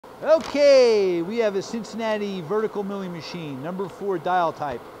Okay, we have a Cincinnati vertical milling machine, number 4 dial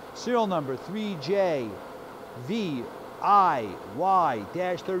type, serial number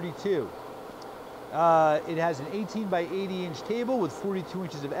 3J4VIY-32. It has an 18 by 80 inch table with 42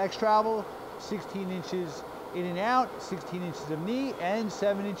 inches of X travel, 16 inches in and out, 16 inches of knee, and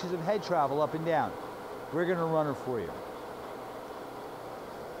 7 inches of head travel up and down. We're going to run her for you.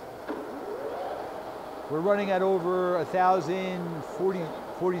 We're running at over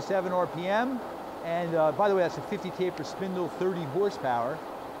 1,047 RPM, and by the way, that's a 50 taper spindle, 30 horsepower.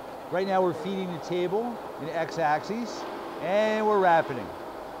 Right now we're feeding the table in X-axis, and we're rapiding.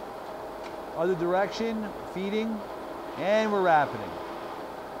 Other direction, feeding, and we're rapiding.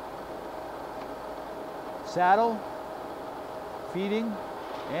 Saddle, feeding,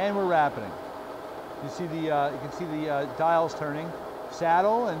 and we're rapiding. You see the you can see the dials turning.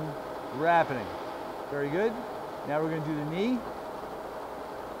 Saddle and rapiding. Very good. Now we're going to do the knee.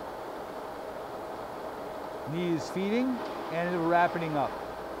 Knee is feeding, and we're rapiding up.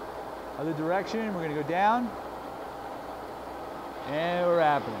 Other direction, we're going to go down, and we're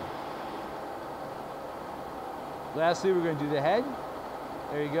rapiding. Lastly, we're going to do the head.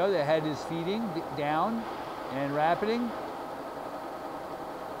 There you go. The head is feeding down and rapiding.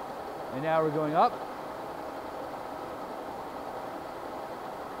 And now we're going up.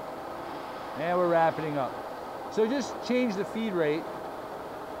 And we're rapiding up. So just change the feed rate.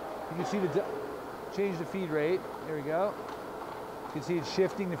 You can see change the feed rate. There we go. You can see it's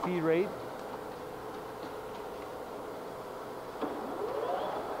shifting the feed rate.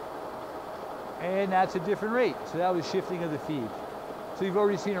 And that's a different rate. So that was shifting of the feed. So you've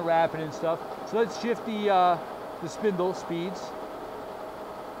already seen it rapid and stuff. So let's shift the spindle speeds.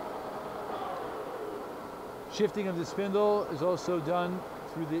 Shifting of the spindle is also done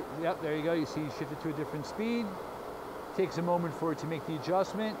through the, yep, there you go. You see you shift it to a different speed. Takes a moment for it to make the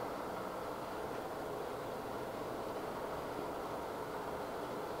adjustment.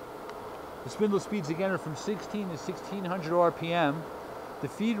 The spindle speeds again are from 16 to 1600 RPM. The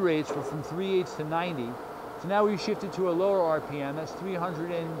feed rates were from 3/8 to 90. So now we've shifted to a lower RPM. That's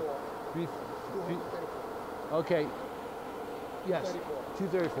 300 and... Okay. Yes,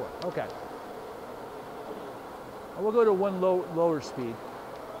 234. Okay. And we'll go to one lower speed.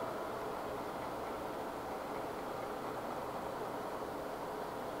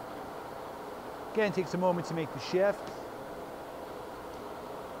 Again, it takes a moment to make the shift.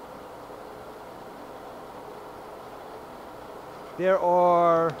 There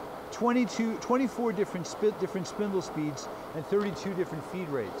are 24 different spindle speeds and 32 different feed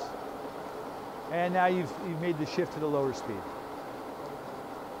rates. And now you've made the shift to the lower speed.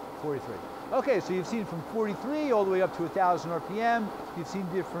 43. Okay, so you've seen from 43 all the way up to 1,000 RPM. You've seen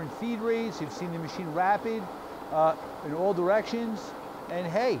different feed rates. You've seen the machine rapid in all directions. And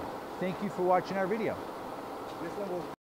hey, thank you for watching our video.